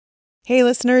Hey,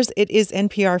 listeners, it is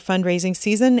NPR fundraising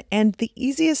season, and the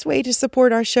easiest way to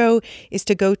support our show is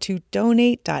to go to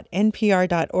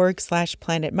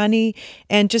donate.npr.org/planetmoney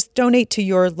and just donate to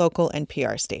your local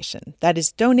NPR station. That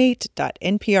is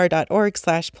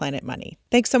donate.npr.org/planetmoney.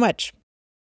 Thanks so much.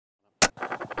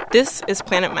 This is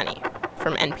Planet Money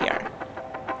from NPR.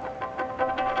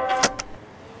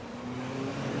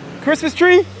 Christmas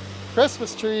tree?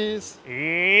 Christmas trees.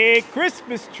 Hey,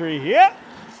 Christmas tree, yeah.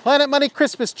 Planet Money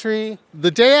Christmas tree. The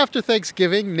day after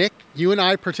Thanksgiving, Nick, you and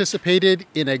I participated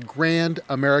in a grand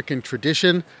American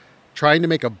tradition, trying to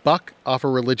make a buck off a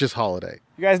religious holiday.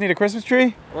 You guys need a Christmas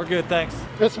tree? We're good, thanks.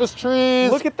 Christmas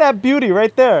trees. Look at that beauty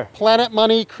right there. Planet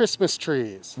Money Christmas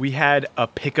trees. We had a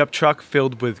pickup truck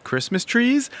filled with Christmas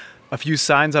trees, a few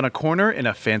signs on a corner in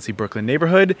a fancy Brooklyn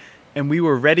neighborhood, and we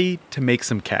were ready to make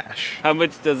some cash. How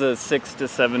much does a 6 to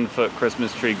 7 foot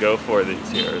Christmas tree go for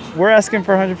these years? We're asking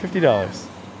for $150.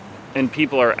 And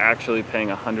people are actually paying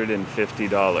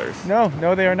 $150.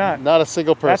 No, they are not. Not a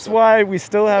single person. That's why we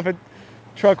still have a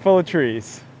truck full of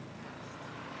trees.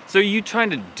 So are you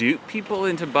trying to dupe people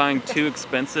into buying too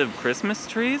expensive Christmas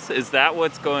trees? Is that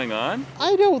what's going on?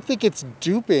 I don't think it's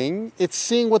duping. It's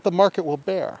seeing what the market will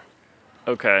bear.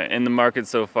 Okay, and the market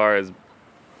so far has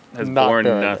Not borne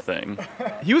bearing it. nothing.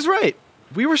 He was right.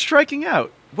 We were striking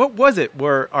out. What was it?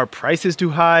 Were our prices too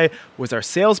high? Was our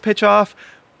sales pitch off?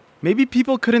 Maybe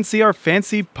people couldn't see our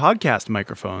fancy podcast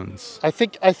microphones. I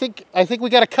think we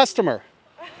got a customer.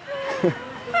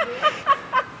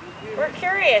 We're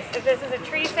curious if this is a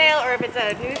tree sale or if it's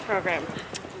a news program.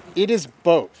 It is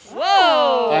both.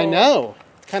 Whoa! I know.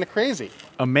 Kind of crazy.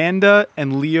 Amanda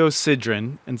and Leo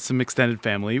Sidran and some extended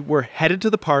family were headed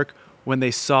to the park when they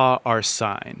saw our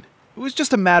sign. It was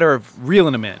just a matter of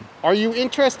reeling them in. Are you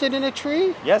interested in a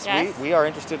tree? Yes, Yes. We are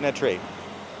interested in a tree.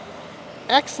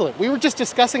 Excellent. We were just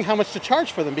discussing how much to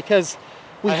charge for them because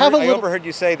I I overheard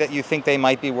you say that you think they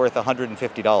might be worth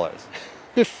 $150.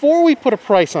 Before we put a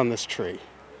price on this tree,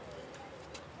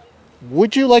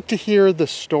 would you like to hear the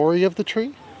story of the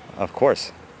tree? Of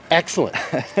course. Excellent.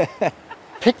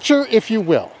 Picture, if you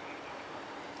will,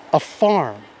 a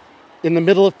farm in the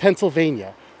middle of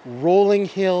Pennsylvania, rolling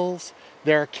hills,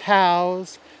 there are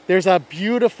cows, there's a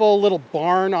beautiful little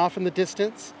barn off in the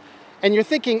distance, and you're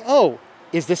thinking, oh,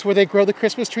 is this where they grow the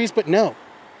Christmas trees? But no,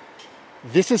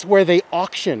 this is where they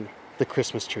auction the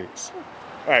Christmas trees.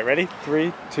 All right, ready?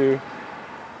 3, 2.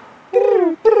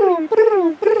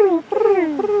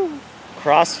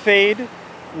 Crossfade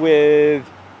with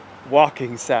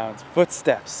walking sounds,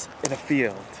 footsteps in a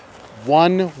field.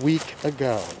 1 week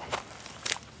ago.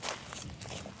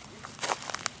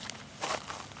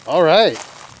 All right.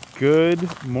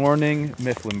 Good morning,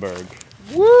 Mifflinburg.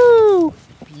 Woo!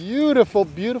 Beautiful,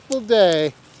 beautiful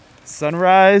day.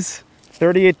 Sunrise,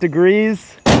 38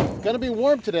 degrees. It's gonna be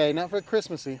warm today, not very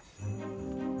Christmassy.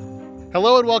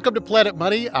 Hello and welcome to Planet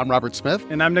Money. I'm Robert Smith.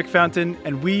 And I'm Nick Fountain,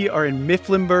 and we are in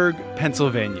Mifflinburg,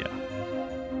 Pennsylvania.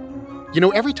 You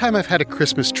know, every time I've had a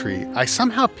Christmas tree, I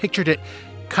somehow pictured it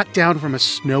cut down from a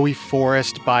snowy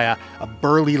forest by a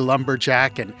burly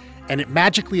lumberjack and it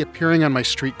magically appearing on my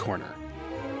street corner.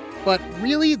 But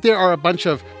really, there are a bunch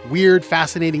of weird,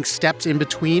 fascinating steps in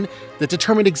between that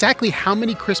determine exactly how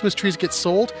many Christmas trees get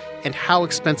sold and how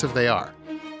expensive they are.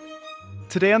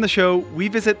 Today on the show, we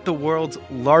visit the world's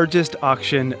largest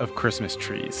auction of Christmas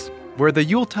trees, where the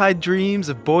Yuletide dreams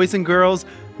of boys and girls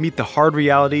meet the hard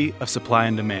reality of supply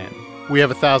and demand. We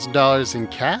have $1,000 in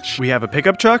cash. We have a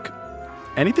pickup truck.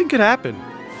 Anything could happen.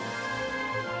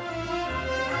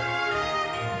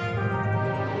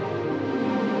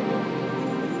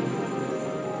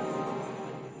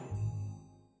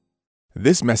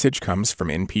 This message comes from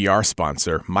NPR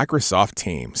sponsor Microsoft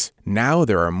Teams. Now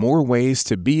there are more ways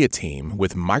to be a team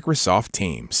with Microsoft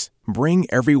Teams. Bring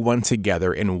everyone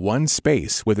together in one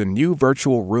space with a new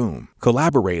virtual room.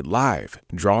 Collaborate live,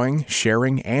 drawing,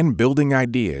 sharing, and building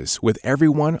ideas with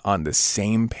everyone on the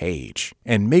same page.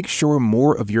 And make sure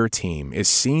more of your team is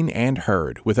seen and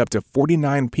heard with up to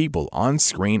 49 people on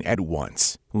screen at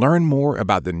once. Learn more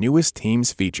about the newest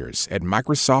Teams features at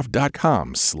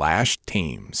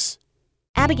Microsoft.com/Teams.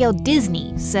 Abigail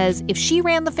Disney says if she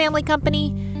ran the family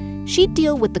company, she'd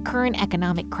deal with the current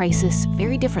economic crisis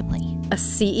very differently. A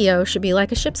CEO should be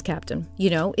like a ship's captain. You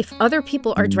know, if other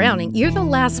people are drowning, you're the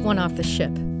last one off the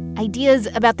ship. Ideas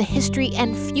about the history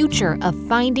and future of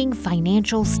finding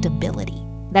financial stability.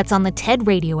 That's on the TED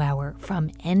Radio Hour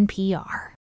from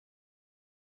NPR.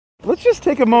 Let's just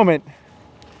take a moment.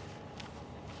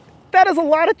 That is a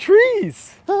lot of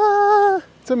trees.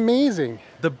 It's amazing.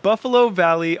 The Buffalo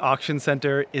Valley Auction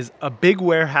Center is a big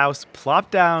warehouse plopped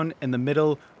down in the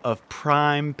middle of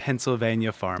prime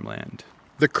Pennsylvania farmland.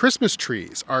 The Christmas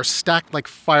trees are stacked like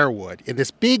firewood in this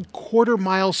big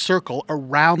quarter-mile circle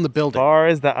around the building. Far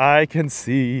as the eye can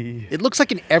see. It looks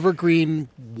like an evergreen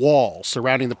wall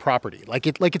surrounding the property, like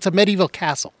it's a medieval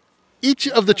castle. Each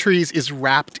of the trees is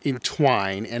wrapped in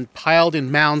twine and piled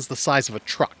in mounds the size of a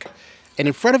truck. And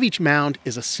in front of each mound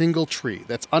is a single tree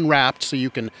that's unwrapped so you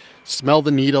can smell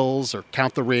the needles or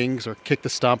count the rings or kick the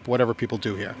stump, whatever people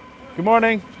do here. Good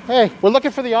morning. Hey, we're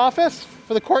looking for the office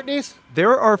for the Courtneys.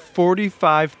 There are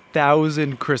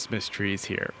 45,000 Christmas trees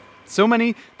here. So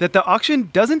many that the auction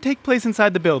doesn't take place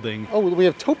inside the building. Oh, we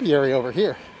have topiary over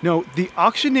here. No, the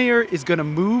auctioneer is going to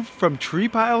move from tree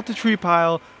pile to tree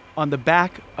pile on the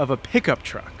back of a pickup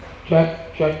truck.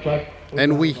 Check.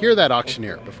 And we hear that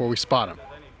auctioneer before we spot him.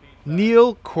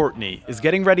 Neil Courtney is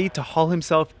getting ready to haul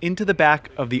himself into the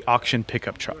back of the auction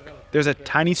pickup truck. There's a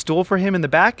tiny stool for him in the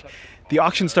back. The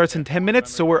auction starts in 10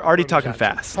 minutes, so we're already talking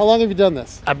fast. How long have you done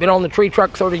this? I've been on the tree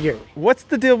truck 30 years. What's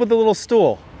the deal with the little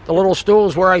stool? The little stool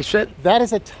is where I sit. That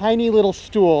is a tiny little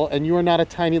stool, and you are not a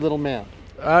tiny little man.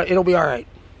 It'll be all right.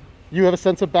 You have a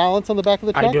sense of balance on the back of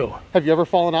the truck? I do. Have you ever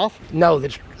fallen off? No,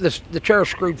 the chair's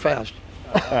screwed fast.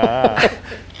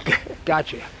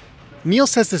 Gotcha. Neil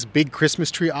says this big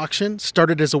Christmas tree auction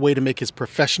started as a way to make his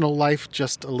professional life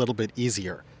just a little bit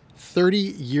easier. 30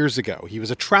 years ago, he was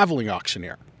a traveling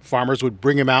auctioneer. Farmers would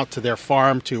bring him out to their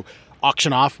farm to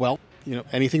auction off,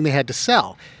 anything they had to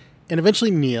sell. And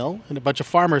eventually Neil and a bunch of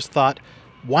farmers thought,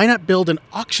 why not build an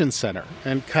auction center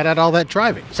and cut out all that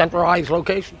driving? Centralized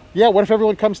location. Yeah, what if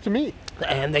everyone comes to me?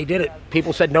 And they did it.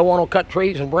 People said no one will cut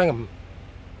trees and bring them.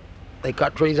 They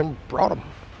cut trees and brought them.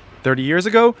 30 years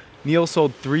ago, Neil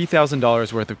sold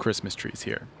 $3,000 worth of Christmas trees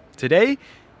here. Today,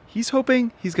 he's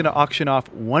hoping he's going to auction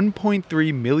off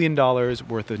 $1.3 million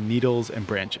worth of needles and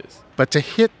branches. But to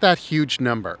hit that huge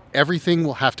number, everything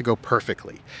will have to go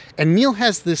perfectly. And Neil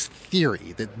has this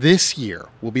theory that this year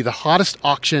will be the hottest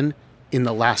auction in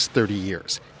the last 30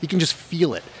 years. He can just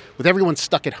feel it. With everyone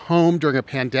stuck at home during a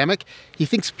pandemic, he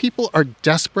thinks people are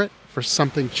desperate for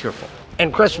something cheerful.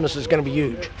 And Christmas is going to be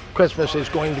huge. Christmas is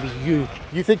going to be huge.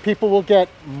 You think people will get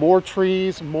more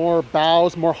trees, more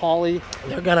boughs, more holly?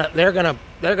 They're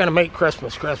gonna make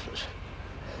Christmas.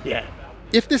 Yeah.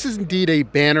 If this is indeed a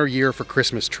banner year for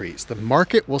Christmas trees, the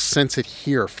market will sense it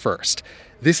here first.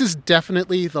 This is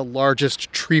definitely the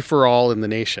largest tree-for-all in the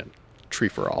nation.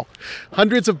 Tree-for-all.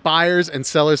 Hundreds of buyers and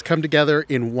sellers come together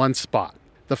in one spot.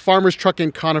 The farmers truck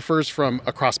in conifers from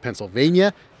across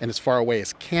Pennsylvania and as far away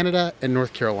as Canada and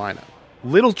North Carolina.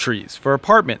 Little trees for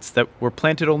apartments that were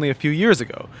planted only a few years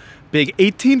ago. Big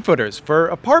 18-footers for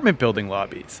apartment building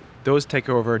lobbies. Those take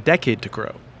over a decade to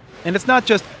grow. And it's not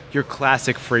just your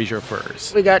classic Fraser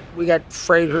firs. We got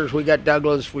Frasers, we got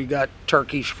Douglas, we got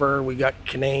Turkish fir, we got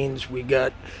Cananes, we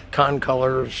got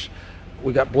concolors,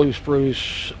 we got blue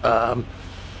spruce,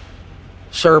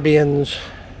 Serbians,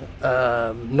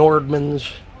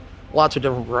 Nordmans, lots of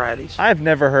different varieties. I've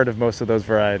never heard of most of those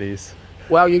varieties.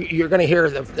 Well, you're going to hear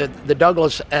the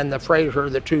Douglas and the Fraser,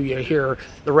 the two you hear.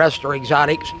 The rest are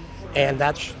exotics, and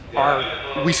that's our...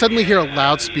 We suddenly hear a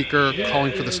loudspeaker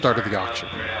calling for the start of the auction.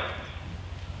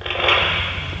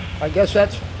 I guess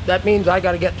that means I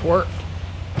got to get to work.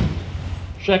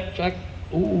 Check.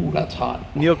 Ooh, that's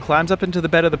hot. Neil climbs up into the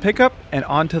bed of the pickup and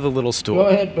onto the little stool. Go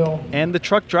ahead, Bill. And the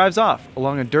truck drives off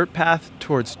along a dirt path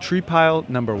towards tree pile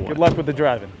number 1. Good luck with the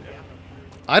driving.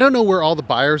 I don't know where all the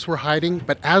buyers were hiding,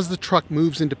 but as the truck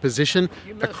moves into position,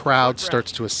 a crowd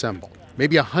starts to assemble.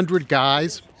 Maybe 100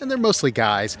 guys, and they're mostly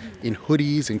guys, in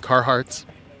hoodies and Carhartts.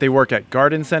 They work at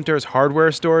garden centers,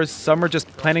 hardware stores. Some are just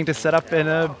planning to set up in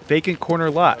a vacant corner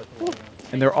lot.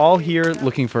 And they're all here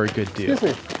looking for a good deal.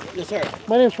 Excuse me. Yes, sir.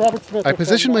 My name's Robert Smith. I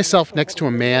position myself next to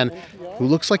a man who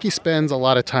looks like he spends a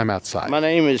lot of time outside. My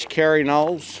name is Kerry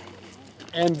Knowles.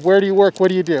 And where do you work? What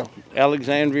do you do?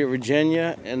 Alexandria,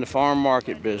 Virginia, in the farm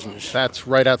market business. That's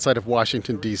right outside of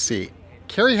Washington, D.C.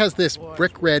 Kerry has this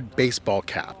brick red baseball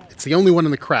cap. It's the only one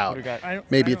in the crowd.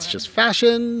 Maybe it's just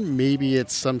fashion. Maybe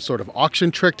it's some sort of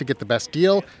auction trick to get the best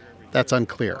deal. That's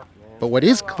unclear. But what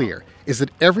is clear is that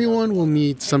everyone will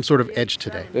need some sort of edge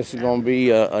today. This is going to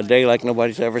be a day like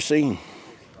nobody's ever seen.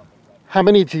 How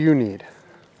many do you need?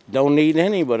 Don't need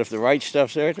any, but if the right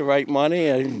stuff's there at the right money,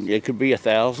 it could be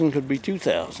 1,000, could be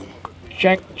 2,000.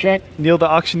 Check. Neil, the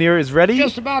auctioneer, is ready.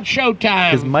 Just about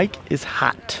showtime. His mic is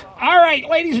hot. All right,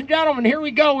 ladies and gentlemen, here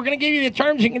we go. We're going to give you the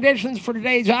terms and conditions for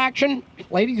today's auction.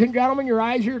 Ladies and gentlemen, your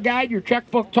eyes are your guide. Your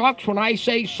checkbook talks. When I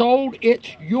say sold,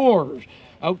 it's yours.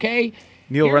 Okay?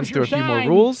 Neil runs through a few more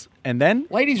rules, and then...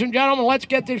 Ladies and gentlemen, let's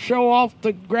get this show off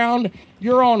the ground.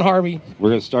 You're on, Harvey. We're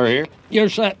going to start here? You're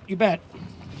set. You bet.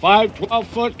 5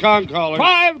 12-foot con collars.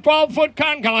 5 12-foot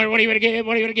con collars. What are you going to give?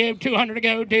 What are you going to give? 200 to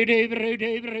go.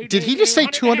 Did he just say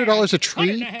 $200 a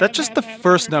tree? That's just the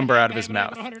first number out of his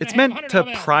mouth. It's meant to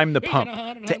prime the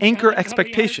pump, to anchor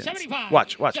expectations.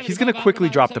 Watch. He's going to quickly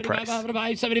drop the price.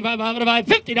 $75, $50,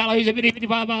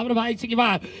 $55,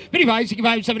 65, 55,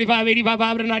 65, 75, 85,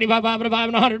 95,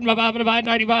 100,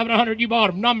 95, 100. You bought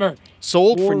them. Number.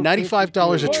 Sold for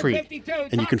 $95 a tree,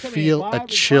 and you can feel a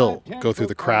chill go through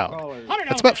the crowd.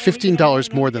 That's about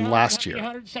 $15 more than last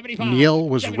year. Neil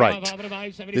was right.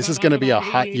 This is going to be a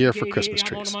hot year for Christmas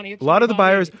trees. A lot of the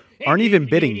buyers aren't even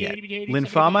bidding yet.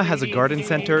 Linfama has a garden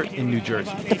center in New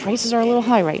Jersey. The prices are a little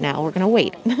high right now. We're going to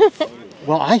wait.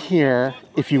 Well, I hear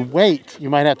if you wait, you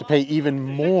might have to pay even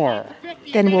more.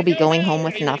 Then we'll be going home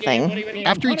with nothing.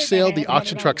 After each sale, the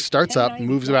auction truck starts up,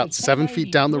 moves about 7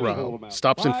 feet down the row,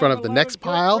 stops in front of the next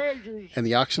pile, and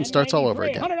the auction starts all over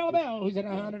again.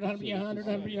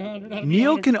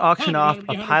 Neil can auction off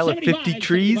a pile of 50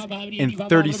 trees in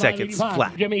 30 seconds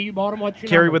flat.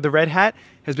 Carrie with the red hat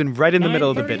has been right in the middle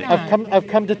of the bidding. I've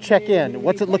come to check in.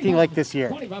 What's it looking like this year?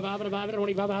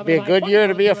 Be a good year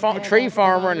to be a tree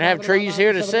farmer and have trees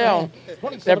here to sell.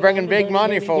 They're bringing big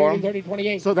money for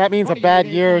them. So that means a bad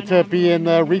year to be in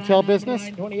the retail business?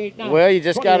 Well, you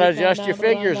just got to adjust your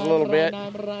figures a little bit.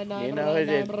 You know,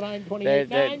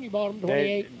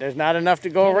 there's not enough to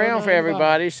go around for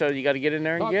everybody, so you got to get in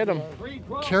there and get them.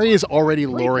 Carrie is already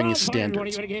lowering his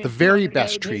standards. The very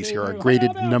best trees here are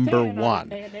graded number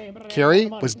 1. Carrie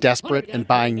was desperate and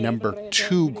buying number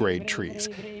 2 grade trees.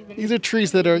 These are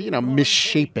trees that are,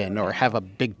 misshapen or have a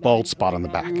big bald spot on the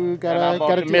back.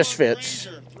 Got a misfits.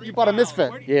 You bought a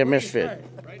misfit? Yeah, misfit.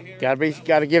 Got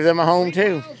to give them a home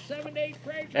too.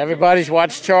 Everybody's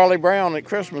watched Charlie Brown at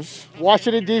Christmas.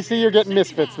 Washington, D.C., you're getting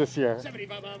misfits this year.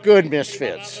 Good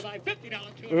misfits.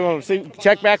 We'll see.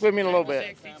 Check back with me in a little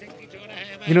bit.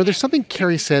 There's something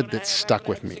Carrie said that stuck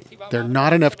with me. There are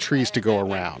not enough trees to go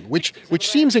around, which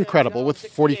seems incredible with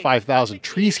 45,000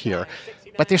 trees here.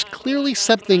 But there's clearly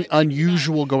something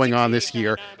unusual going on this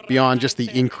year beyond just the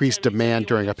increased demand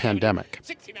during a pandemic.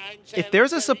 If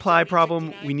there's a supply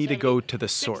problem, we need to go to the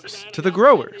source, to the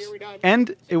growers.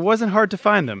 And it wasn't hard to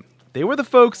find them. They were the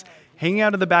folks hanging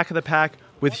out in the back of the pack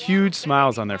with huge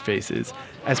smiles on their faces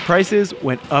as prices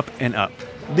went up and up.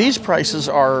 These prices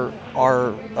are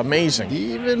amazing.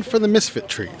 Even for the misfit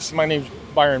trees. My name's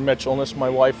Byron Mitchell, and this is my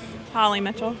wife. Holly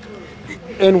Mitchell.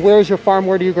 And where's your farm?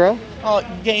 Where do you grow?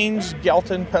 Gaines,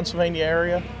 Gelton, Pennsylvania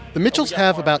area. The Mitchells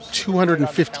have about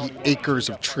 250 acres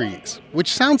of trees,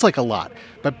 which sounds like a lot.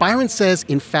 But Byron says,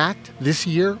 in fact, this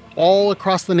year, all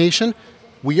across the nation,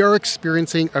 we are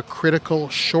experiencing a critical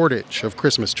shortage of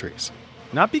Christmas trees.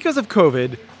 Not because of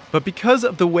COVID, but because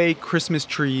of the way Christmas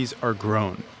trees are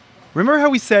grown. Remember how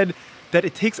we said that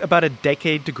it takes about a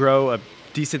decade to grow a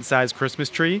decent-sized Christmas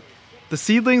tree? The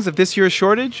seedlings of this year's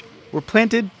shortage were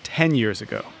planted 10 years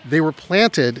ago. They were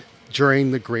planted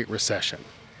during the Great Recession.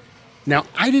 Now,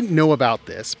 I didn't know about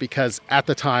this because at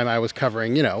the time I was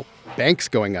covering, banks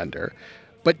going under.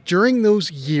 But during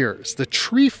those years, the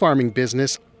tree farming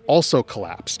business also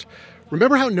collapsed.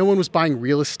 Remember how no one was buying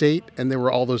real estate and there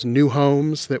were all those new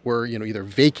homes that were, either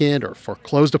vacant or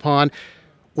foreclosed upon?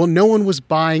 Well, no one was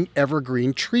buying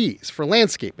evergreen trees for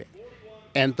landscaping.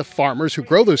 And the farmers who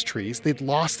grow those trees, they'd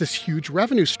lost this huge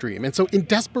revenue stream. And so in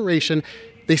desperation,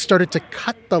 they started to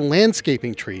cut the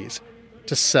landscaping trees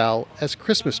to sell as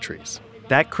Christmas trees.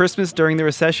 That Christmas during the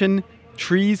recession,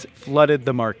 trees flooded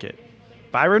the market.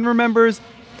 Byron remembers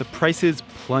the prices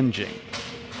plunging.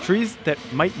 Trees that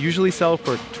might usually sell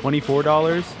for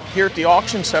 $24. Here at the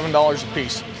auction, $7 a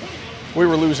piece. We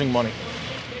were losing money.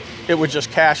 It was just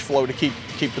cash flow to keep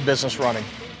the business running.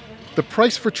 The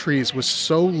price for trees was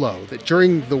so low that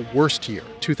during the worst year,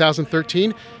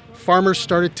 2013, farmers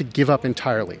started to give up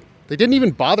entirely. They didn't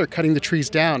even bother cutting the trees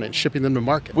down and shipping them to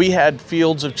market. We had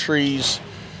fields of trees,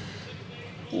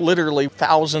 literally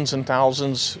thousands and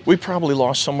thousands. We probably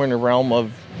lost somewhere in the realm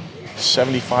of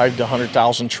 75 to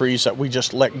 100,000 trees that we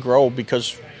just let grow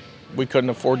because we couldn't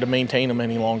afford to maintain them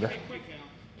any longer.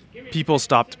 People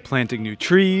stopped planting new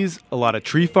trees. A lot of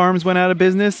tree farms went out of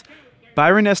business.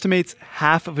 Byron estimates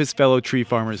half of his fellow tree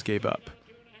farmers gave up.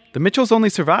 The Mitchells only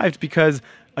survived because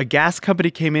a gas company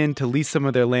came in to lease some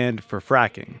of their land for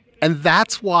fracking. And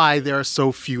that's why there are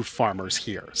so few farmers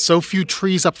here, so few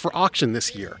trees up for auction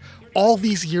this year. All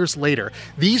these years later,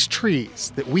 these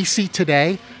trees that we see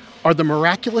today are the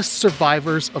miraculous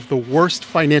survivors of the worst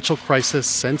financial crisis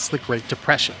since the Great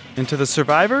Depression. And to the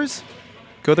survivors,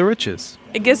 go the riches.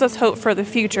 It gives us hope for the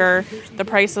future, the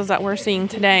prices that we're seeing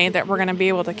today, that we're going to be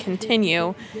able to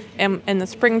continue. And in the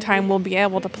springtime, we'll be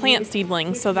able to plant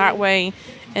seedlings. So that way,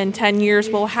 in 10 years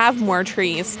we'll have more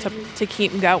trees to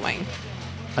keep going.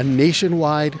 A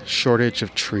nationwide shortage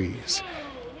of trees.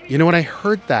 You know, when I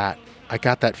heard that, I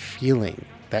got that feeling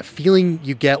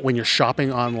you get when you're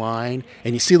shopping online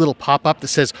and you see a little pop-up that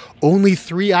says, only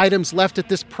 3 items left at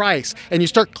this price, and you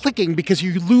start clicking because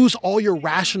you lose all your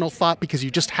rational thought because you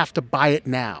just have to buy it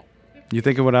now. You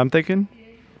thinking what I'm thinking?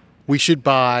 We should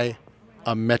buy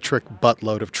a metric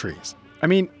buttload of trees. I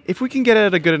mean, if we can get it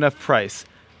at a good enough price,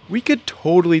 we could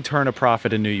totally turn a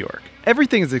profit in New York.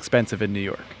 Everything is expensive in New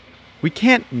York. We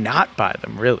can't not buy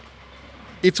them, really.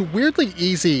 It's weirdly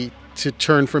easy to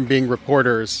turn from being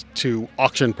reporters to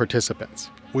auction participants.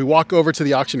 We walk over to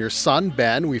the auctioneer's son,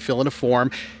 Ben. We fill in a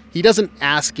form. He doesn't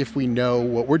ask if we know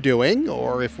what we're doing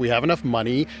or if we have enough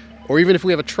money or even if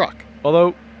we have a truck.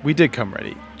 Although we did come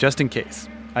ready, just in case.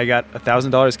 I got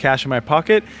 $1,000 cash in my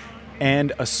pocket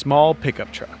and a small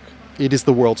pickup truck. It is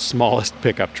the world's smallest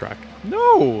pickup truck.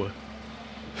 No!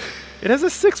 It has a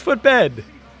 6-foot bed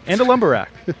and a lumber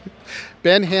rack.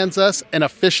 Ben hands us an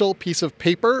official piece of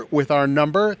paper with our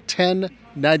number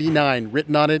 1099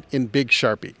 written on it in big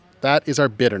Sharpie. That is our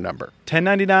bidder number.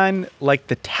 1099, like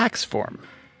the tax form.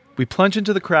 We plunge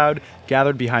into the crowd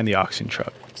gathered behind the auction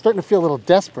truck. Starting to feel a little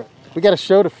desperate. We got a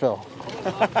show to fill.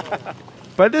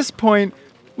 By this point,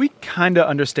 we kind of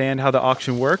understand how the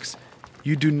auction works.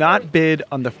 You do not bid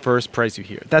on the first price you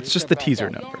hear. That's just the teaser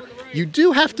number. You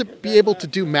do have to be able to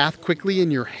do math quickly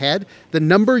in your head. The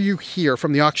number you hear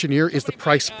from the auctioneer is the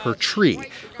price per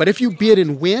tree. But if you bid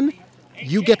and win,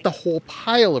 you get the whole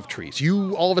pile of trees.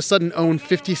 You all of a sudden own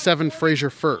 57 Fraser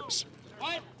firs.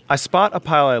 I spot a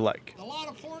pile I like.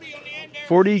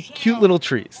 40 cute little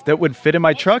trees that would fit in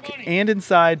my truck and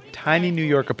inside tiny New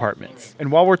York apartments.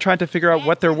 And while we're trying to figure out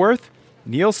what they're worth,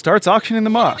 Neil starts auctioning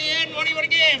them off. What do you want to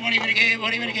give?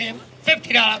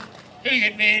 $50.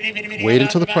 Wait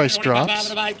until the price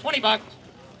drops. $20.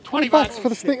 $20 for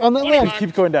this thing on that land.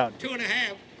 Keep going down. 2.5.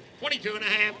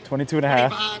 22.5.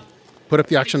 22.5. Put up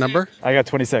the auction number. I got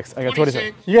 26. I got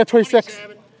 26. You got 26.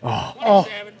 Oh,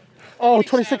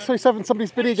 26, 27.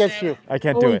 Somebody's bidding against you. I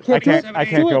can't do it. I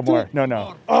can't go more.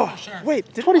 No. Oh,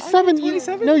 wait. 27?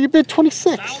 27? No, you bid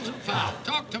 26.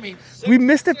 Talk to me. We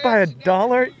missed it by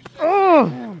 $1.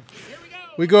 Oh.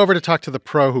 We go over to talk to the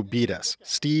pro who beat us,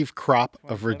 Steve Kropp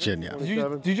of Virginia.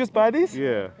 Did you just buy these?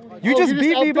 Yeah. You just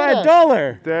beat me by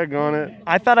 $1. Daggone it.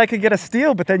 I thought I could get a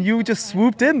steal, but then you just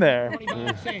swooped in there.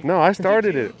 No, I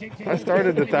started it.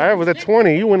 I was at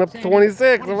 20. You went up to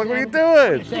 26. I'm like, what are you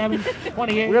doing?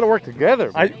 We got to work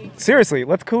together. Seriously,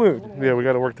 let's collude. Yeah, we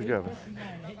got to work together.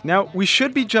 Now, we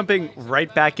should be jumping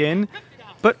right back in,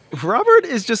 but Robert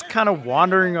is just kind of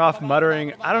wandering off,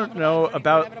 muttering, I don't know,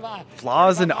 about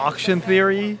flaws in auction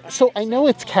theory. So I know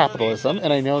it's capitalism,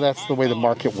 and I know that's the way the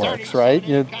market works, right?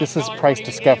 You know, this is price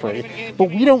discovery,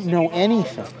 but we don't know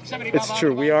anything. It's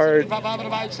true. We are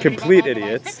complete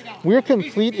idiots. We're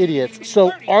complete idiots.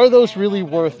 So are those really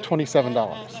worth $27?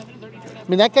 I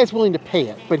mean, that guy's willing to pay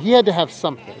it, but he had to have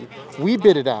something. We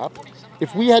bid it up.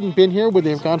 If we hadn't been here, would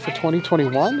they have gone for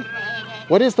 $20,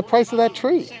 What is the price of that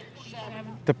tree?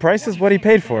 The price is what he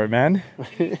paid for it, man.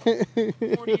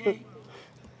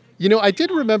 You know, I did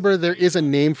remember there is a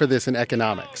name for this in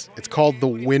economics. It's called the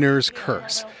winner's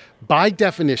curse. By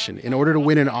definition, in order to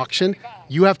win an auction,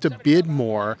 you have to bid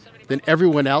more than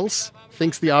everyone else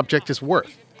thinks the object is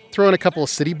worth. Throw in a couple of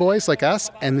city boys like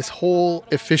us, and this whole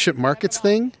efficient markets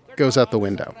thing goes out the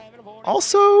window.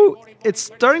 Also, it's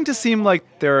starting to seem like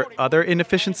there are other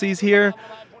inefficiencies here.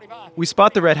 We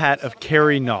spot the red hat of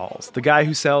Kerry Knowles, the guy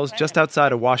who sells just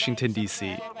outside of Washington,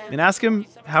 D.C., and ask him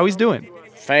how he's doing.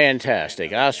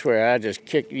 Fantastic. I swear, I just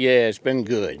kicked. Yeah, it's been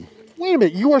good. Wait a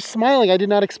minute. You are smiling. I did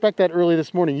not expect that early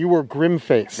this morning. You were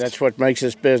grim-faced. That's what makes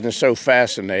this business so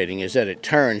fascinating, is that it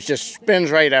just spins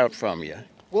right out from you.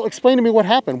 Well, explain to me what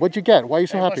happened. What'd you get? Why are you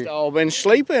so happy? They must have all been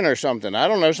sleeping or something. I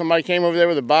don't know. Somebody came over there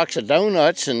with a box of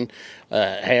donuts, and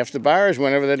half the buyers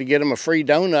went over there to get them a free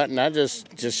donut, and I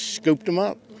just scooped them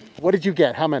up. What did you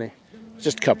get? How many?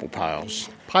 Just a couple piles.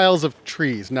 Piles of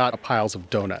trees, not piles of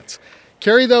donuts.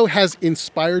 Kerry, though, has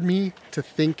inspired me to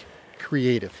think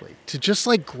creatively, to just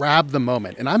grab the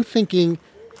moment. And I'm thinking,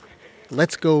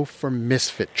 let's go for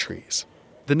misfit trees.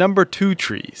 The number 2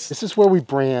 trees. This is where we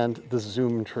brand the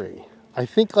Zoom tree. I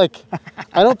think I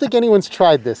don't think anyone's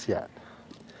tried this yet.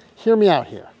 Hear me out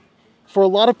here. For a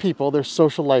lot of people, their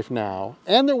social life now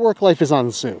and their work life is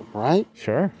on Zoom, right?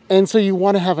 Sure. And so you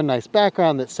want to have a nice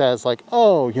background that says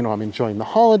I'm enjoying the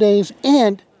holidays.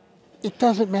 And it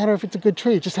doesn't matter if it's a good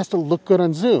tree. It just has to look good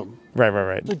on Zoom.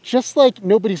 Right. So just like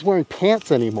nobody's wearing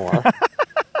pants anymore,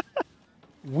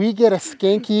 we get a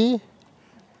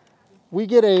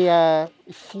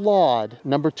flawed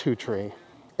number 2 tree.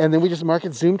 And then we just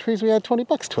market Zoom trees. We add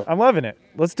 $20 to it. I'm loving it.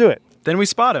 Let's do it. Then we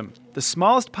spot him. The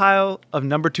smallest pile of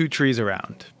number 2 trees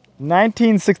around.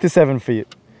 1967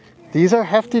 feet. These are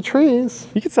hefty trees.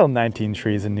 You could sell 19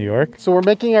 trees in New York. So we're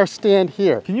making our stand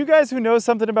here. Can you guys who know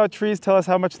something about trees tell us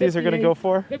how much these are going to go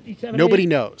for? Nobody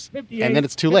knows. And then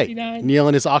it's too late. Neil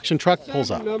in his auction truck pulls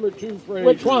up.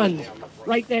 Which one?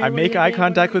 Right there. I make eye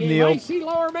contact with Neil. I see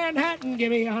Lower Manhattan.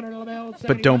 Give me $100 bill.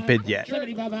 But don't bid yet.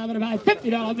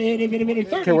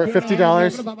 $50 Okay, we're at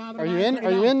 $50. Are you in?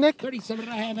 Are you in, Nick?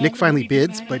 Nick finally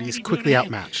bids, but he's quickly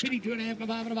outmatched.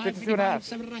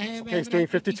 52.5. Okay, he's doing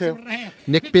 52.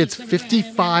 Nick bids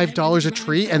 $55 a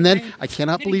tree, and then, I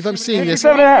cannot believe I'm seeing this,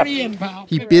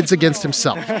 he bids against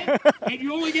himself. And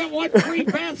you only get one free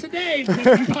pass a day.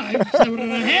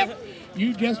 7.5.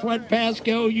 You just went past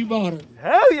go, you bought it.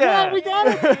 Hell yeah! Well, we got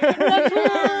it.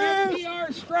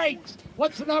 NPR strikes.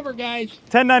 What's the number, guys?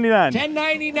 $10.99.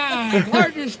 $10.99.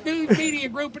 Largest news media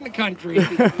group in the country.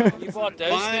 You bought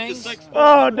those things?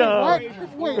 Oh, no.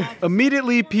 Wait.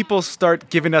 Immediately, people start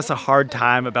giving us a hard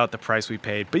time about the price we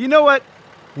paid. But you know what?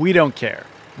 We don't care.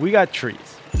 We got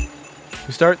trees.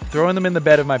 We start throwing them in the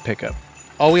bed of my pickup.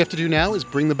 All we have to do now is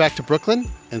bring them back to Brooklyn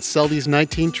and sell these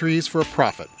 19 trees for a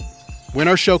profit. When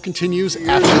our show continues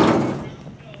after...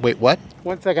 Wait, what?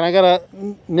 1 second, I gotta...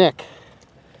 Nick.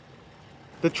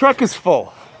 The truck is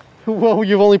full. Well,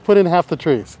 you've only put in half the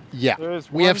trees. Yeah.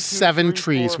 We have 1, 2, 7 3,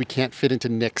 trees 4. we can't fit into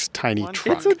Nick's tiny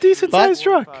truck. It's a decent-sized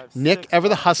truck. Nick, ever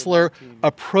the hustler,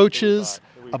 approaches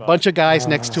a bunch of guys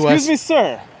next to us. Excuse me,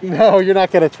 sir. No, you're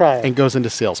not gonna try it. And goes into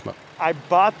sales mode. I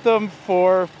bought them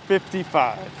for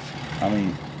 $55. I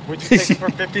mean... Would you take them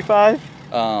for $55?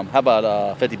 How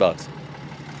about $50?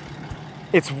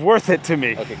 It's worth it to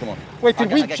me. Okay, come on. Wait,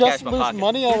 did we just lose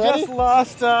money already? We just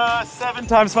lost 7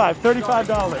 times 5,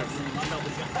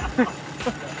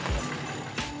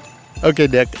 $35. Okay,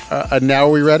 Nick, now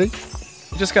are we ready?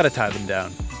 You just gotta tie them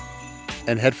down.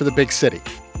 And head for the big city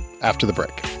after the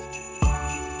break.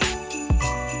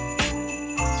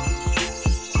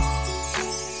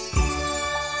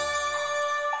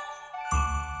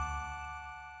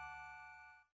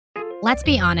 Let's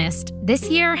be honest, this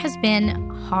year has been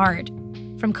hard.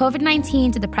 From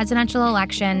COVID-19 to the presidential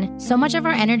election, so much of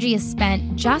our energy is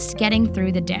spent just getting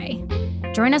through the day.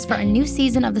 Join us for a new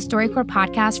season of the StoryCorps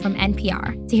podcast from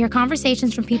NPR to hear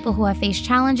conversations from people who have faced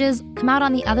challenges, come out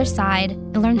on the other side,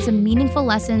 and learn some meaningful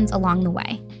lessons along the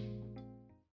way.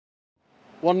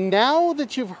 Well, now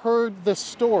that you've heard the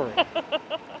story...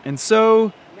 And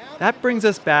so, that brings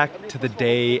us back to the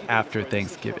day after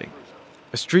Thanksgiving.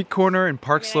 A street corner in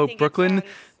Park Slope, Brooklyn,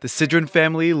 the Sidran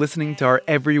family listening to our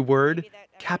every word,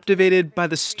 captivated by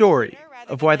the story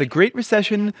of why the Great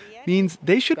Recession means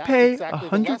they should pay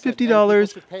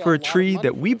 $150 for a tree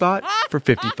that we bought for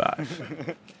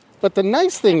 $55. But the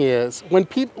nice thing is,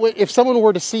 if someone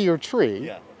were to see your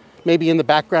tree, maybe in the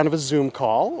background of a Zoom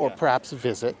call or perhaps a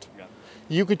visit,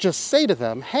 you could just say to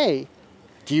them, hey,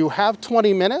 do you have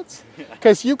 20 minutes?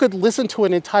 Because you could listen to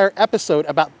an entire episode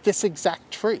about this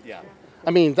exact tree. I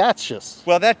mean, that's just...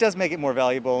 Well, that does make it more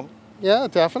valuable. Yeah,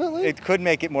 definitely. It could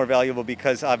make it more valuable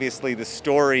because obviously the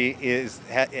story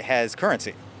has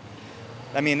currency.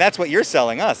 I mean, that's what you're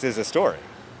selling us is a story.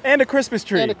 And a Christmas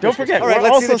tree. Don't forget, All right,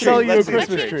 we're let's see also the tree. selling you a Let's see the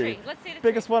Christmas tree. tree.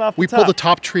 Biggest one off the We top. pull the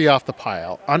top tree off the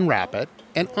pile, unwrap it,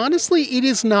 and honestly, it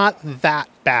is not that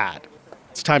bad.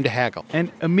 It's time to haggle.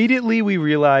 And immediately we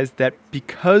realized that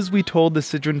because we told the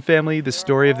Sidran family the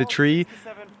story of the tree,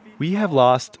 we have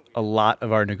lost a lot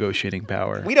of our negotiating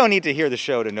power. We don't need to hear the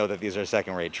show to know that these are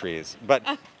second-rate trees, but...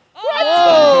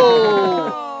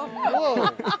 Whoa! Whoa!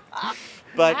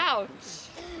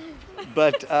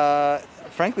 But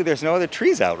frankly, there's no other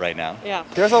trees out right now. Yeah.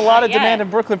 There's a lot of demand in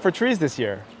Brooklyn for trees this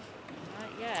year. Not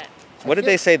yet. What did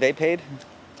they say they paid?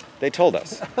 They told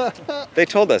us. They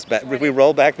told us. If we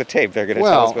roll back the tape, they're going to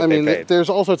tell us what they paid. There's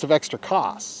all sorts of extra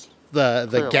costs.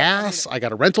 The gas, I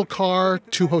got a rental car,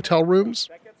 2 hotel rooms.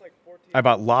 I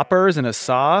bought loppers and a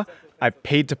saw. I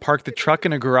paid to park the truck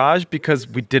in a garage because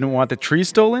we didn't want the tree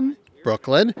stolen.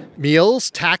 Brooklyn,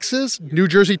 meals, taxes, New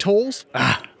Jersey tolls.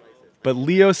 But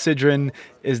Leo Sidran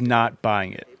is not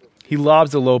buying it. He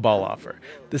lobs a lowball offer.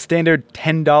 The standard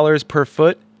 $10 per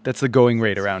foot, that's the going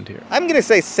rate around here. I'm going to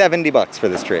say $70 for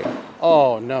this tree.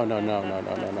 Oh, no.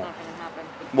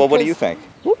 Well, what do you think?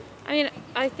 I mean,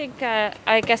 I think,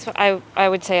 I guess I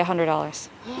would say $100.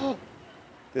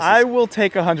 I will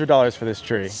take $100 for this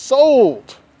tree.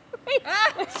 Sold.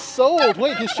 Sold.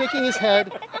 Wait, he's shaking his head.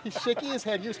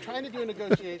 He was trying to do a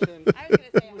negotiation.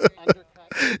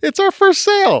 It's our first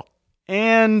sale.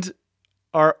 And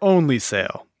our only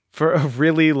sale for a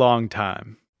really long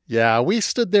time. Yeah, we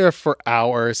stood there for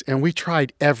hours and we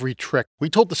tried every trick. We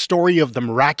told the story of the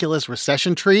miraculous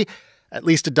recession tree at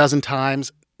least a dozen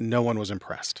times. No one was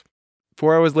impressed.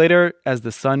 4 hours later, as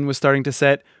the sun was starting to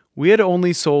set, we had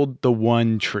only sold the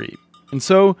one tree. And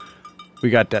so we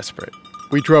got desperate.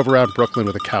 We drove around Brooklyn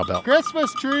with a cowbell.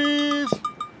 Christmas trees!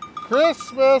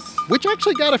 Christmas! Which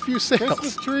actually got a few sales.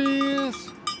 Christmas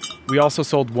trees! We also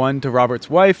sold one to Robert's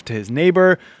wife, to his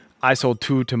neighbor. I sold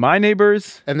 2 to my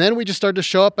neighbors. And then we just started to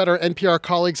show up at our NPR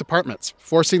colleagues' apartments,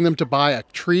 forcing them to buy a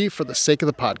tree for the sake of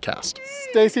the podcast.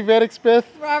 Stacey Vanek Smith.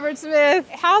 Robert Smith.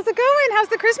 How's it going? How's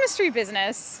the Christmas tree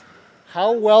business?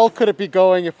 How well could it be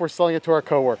going if we're selling it to our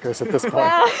coworkers at this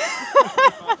point?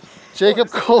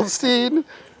 Jacob Goldstein,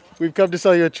 we've come to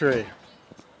sell you a tree.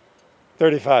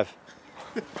 35.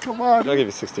 Come on. I'll give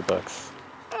you $60.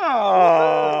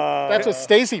 That's what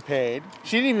Stacey paid.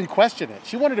 She didn't even question it.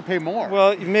 She wanted to pay more.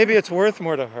 Well, maybe it's worth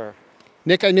more to her.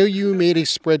 Nick, I know you made a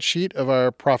spreadsheet of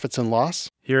our profits and loss.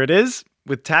 Here it is.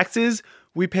 With taxes,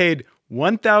 we paid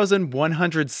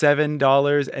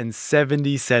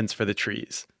 $1,107.70 for the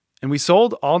trees. And we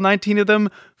sold all 19 of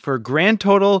them for a grand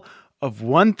total of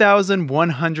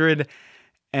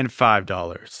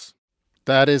 $1,105.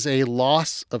 That is a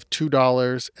loss of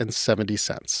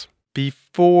 $2.70.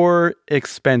 Before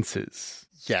expenses.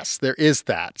 Yes, there is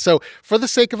that. So for the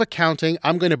sake of accounting,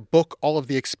 I'm going to book all of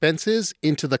the expenses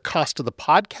into the cost of the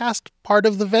podcast part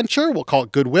of the venture. We'll call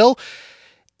it goodwill.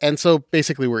 And so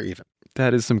basically we're even.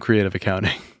 That is some creative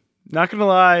accounting. Not going to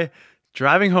lie,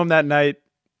 driving home that night,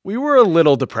 we were a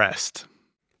little depressed.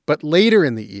 But later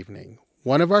in the evening,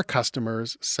 one of our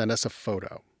customers sent us a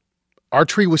photo. Our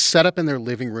tree was set up in their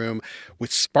living room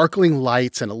with sparkling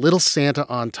lights and a little Santa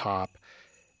on top.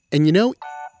 And you know,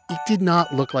 it did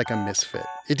not look like a misfit.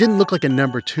 It didn't look like a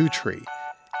number 2 tree.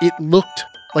 It looked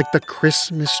like the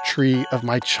Christmas tree of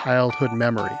my childhood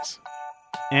memories.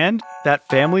 And that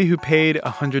family who paid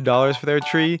 $100 for their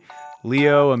tree,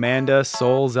 Leo, Amanda,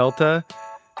 Sol, Zelta,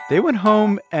 they went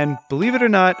home and, believe it or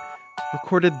not,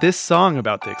 recorded this song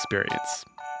about the experience.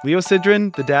 Leo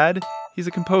Sidran, the dad, he's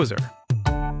a composer.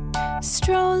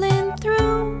 Strolling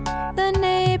through the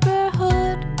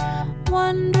neighborhood,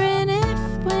 wondering if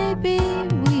maybe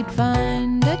we'd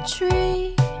find a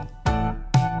tree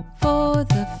for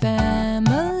the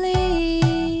family.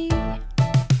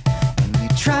 And we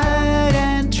tried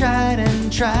and tried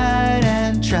and tried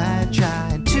and tried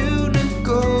to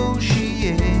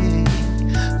negotiate.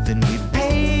 Then we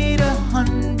paid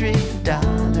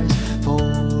 $100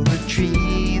 for a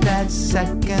tree that's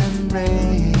second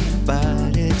rate.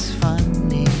 But it's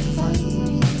funny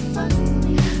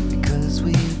because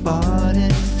we bought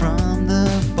it from the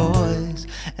boys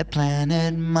at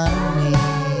Planet Money.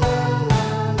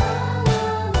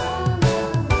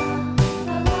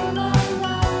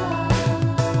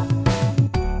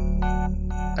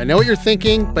 I know what you're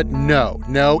thinking, but no,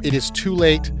 it is too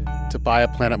late to buy a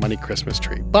Planet Money Christmas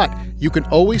tree. But you can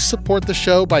always support the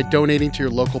show by donating to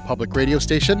your local public radio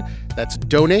station. That's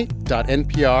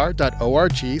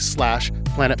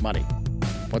donate.npr.org/planetmoney.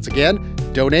 Once again,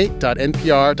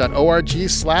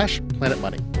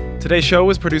 donate.npr.org/planetmoney. Today's show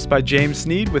was produced by James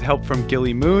Sneed with help from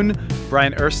Gilly Moon.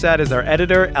 Brian Erstad is our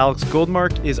editor. Alex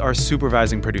Goldmark is our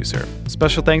supervising producer.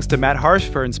 Special thanks to Matt Harsh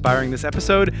for inspiring this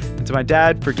episode and to my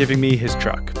dad for giving me his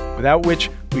truck, without which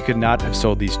we could not have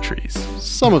sold these trees.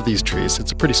 Some of these trees.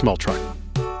 It's a pretty small truck.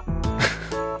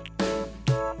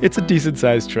 It's a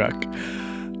decent-sized truck.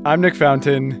 I'm Nick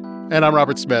Fountain. And I'm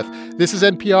Robert Smith. This is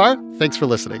NPR. Thanks for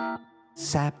listening.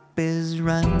 Sap is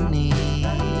running.